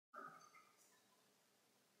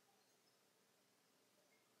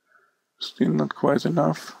Still not quite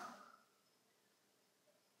enough.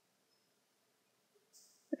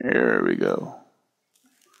 There we go.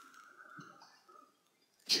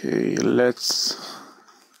 Okay, let's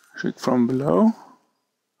check from below.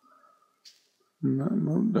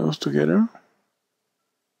 Move those together.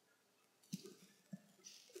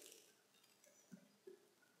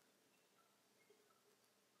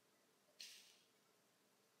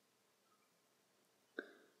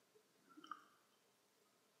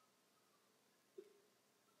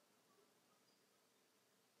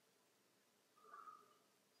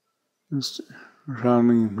 Just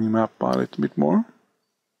rounding the map a little bit more.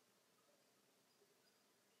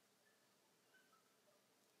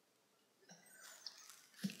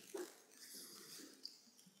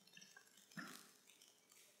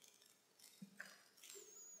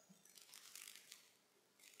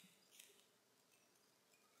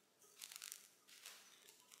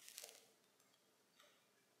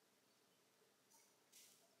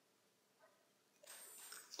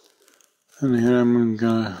 And here I'm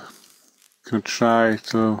gonna try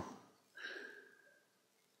to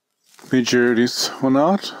measure this one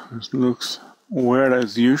out. It looks weird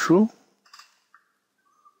as usual.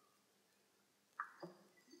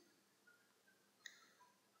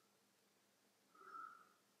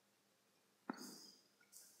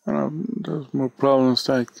 There's more problems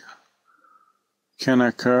that can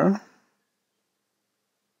occur.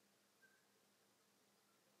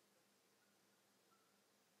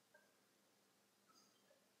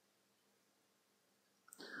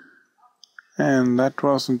 And that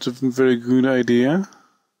wasn't a very good idea.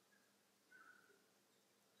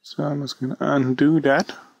 So I'm just going to undo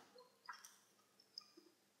that.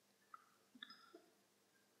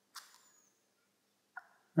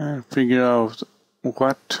 And figure out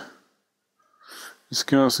what is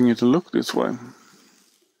causing it to look this way.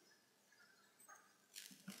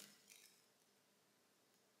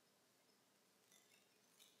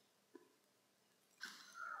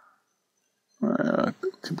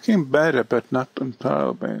 It became better, but not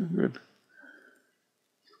entirely good.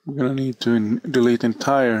 We're gonna need to delete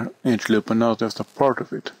entire edge loop and not just a part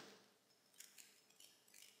of it.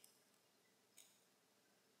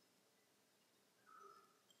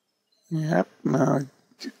 Yep, now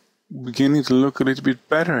beginning to look a little bit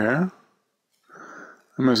better here.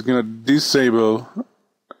 I'm just gonna disable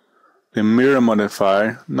the mirror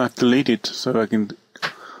modifier, not delete it, so I can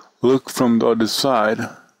look from the other side.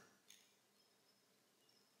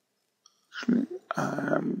 Actually,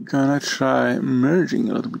 I'm gonna try merging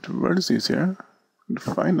a little bit of vertices here and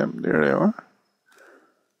find them. There they are.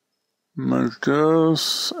 Merge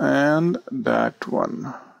those and that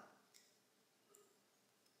one.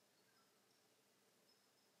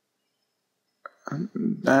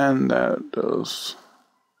 And those.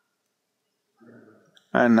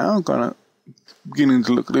 And now I'm gonna beginning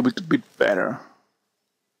to look a little bit better.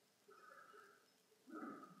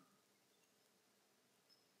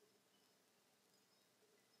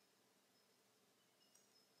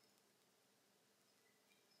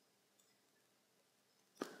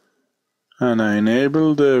 And I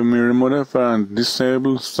enable the mirror modifier and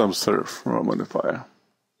disable subsurf modifier.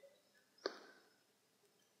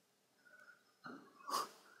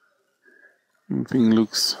 Everything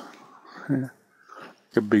looks like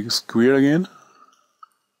a big square again.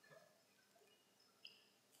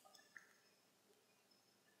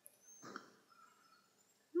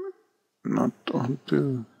 Not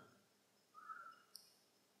onto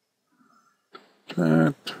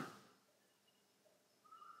that.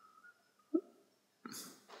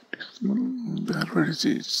 That where it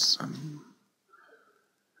is.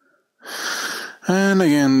 And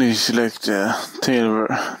again, we select the tail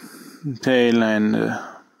and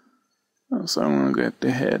so I'm gonna get the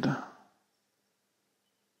head.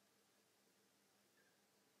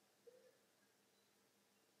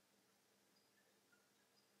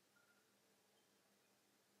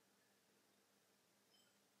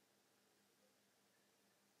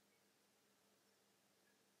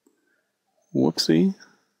 Whoopsie.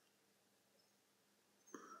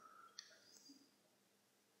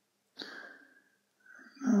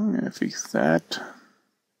 I'm gonna fix that.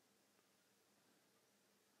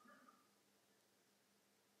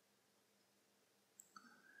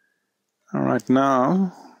 Alright,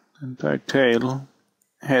 now the entire tail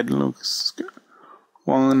head looks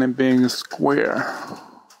one big square.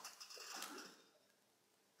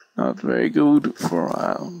 Not very good for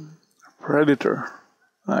a predator,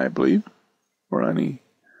 I believe, or any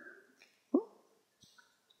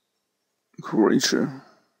creature.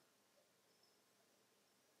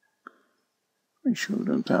 Make sure we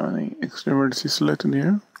don't have any extra vertices selected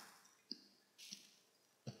here.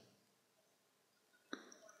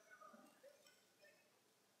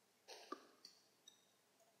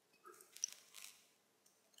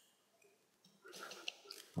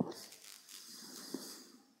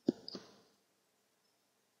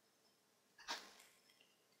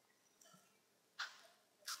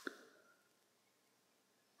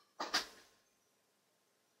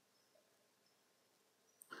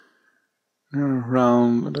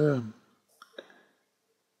 around it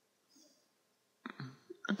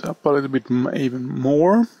up a little bit even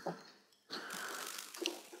more.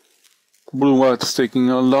 Blue white is taking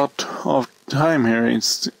a lot of time here.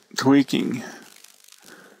 It's tweaking.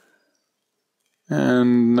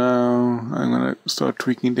 And now I'm gonna start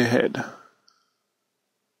tweaking the head.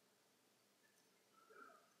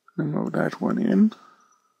 And move that one in.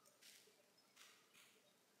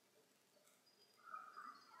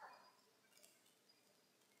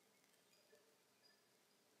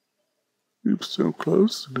 Oops, so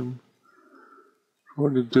close for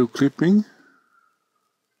the do clipping.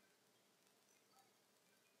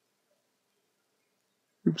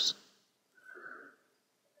 Oops.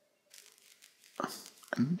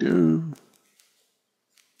 Undo.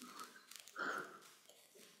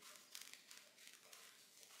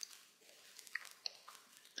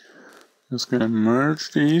 Just gonna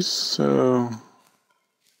merge these so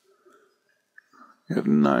you get a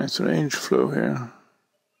nice range flow here.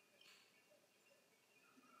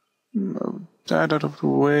 Move that out of the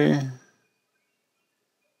way.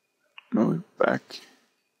 Move it back.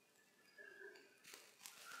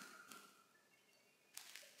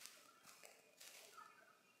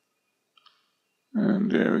 And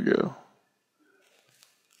there we go.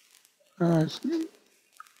 It's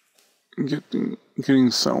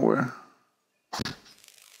getting somewhere.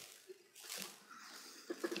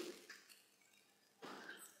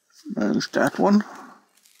 Manage that one.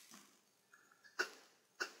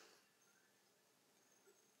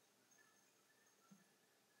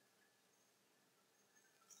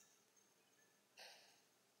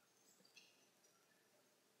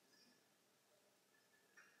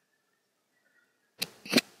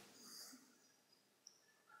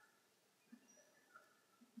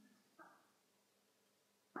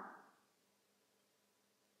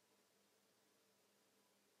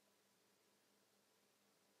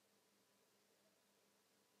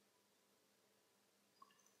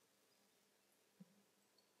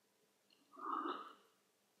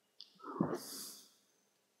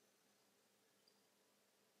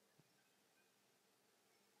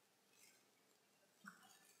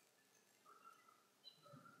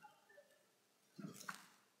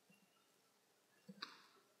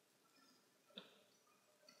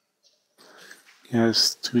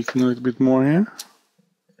 Yes, tweaking a little bit more here.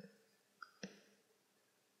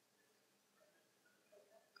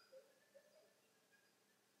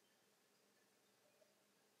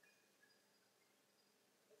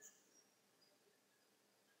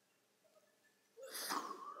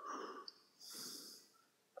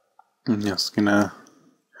 I'm just gonna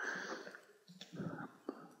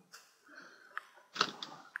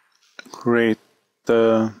create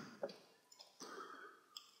the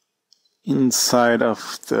inside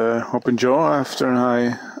of the open jaw after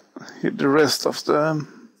I hit the rest of the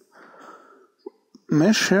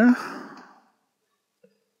mesh here.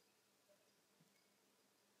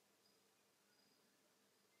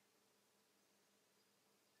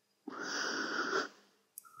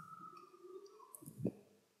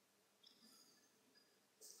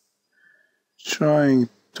 Trying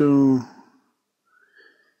to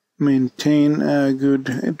maintain a good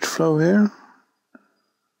edge flow here.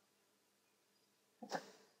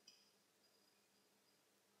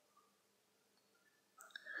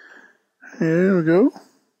 Here we go.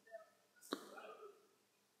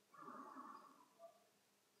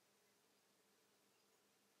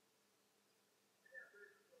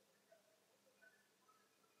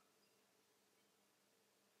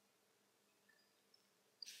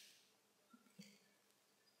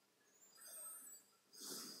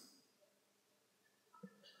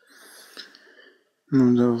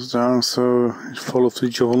 Move those down so it follows the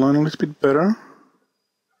jawline a little bit better.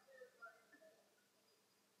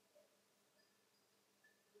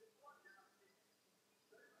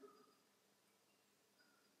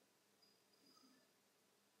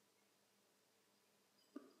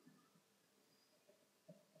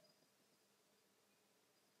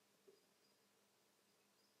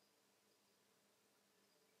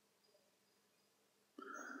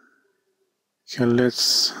 Okay,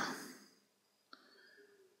 let's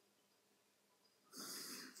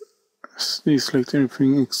deselect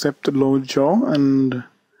everything except the lower jaw and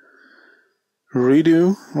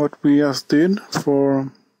redo what we just did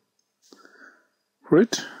for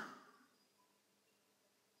it.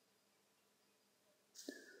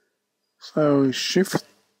 So Shift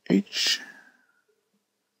H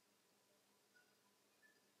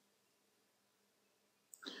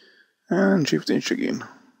and Shift H again.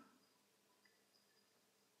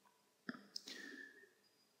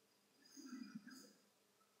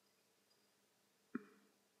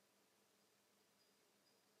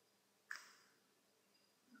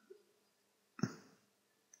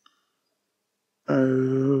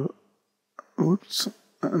 Oops,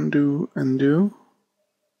 undo.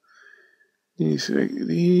 These like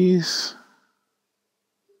these.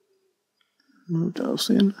 Move those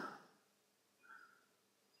in.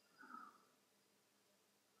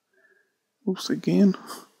 Oops, again.